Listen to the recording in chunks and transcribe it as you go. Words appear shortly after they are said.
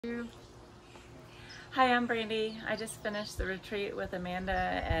Hi, I'm Brandy. I just finished the retreat with Amanda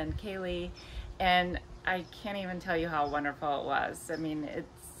and Kaylee, and I can't even tell you how wonderful it was. I mean,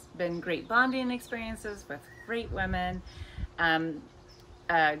 it's been great bonding experiences with great women,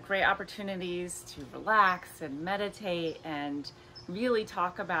 great opportunities to relax and meditate and really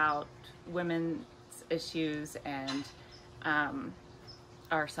talk about women's issues and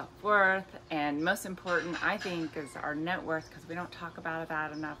our self-worth, and most important, I think, is our net worth, because we don't talk about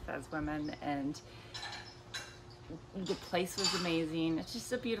that enough as women. And the place was amazing. It's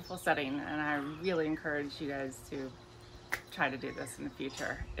just a beautiful setting, and I really encourage you guys to try to do this in the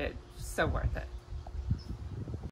future. It's so worth it.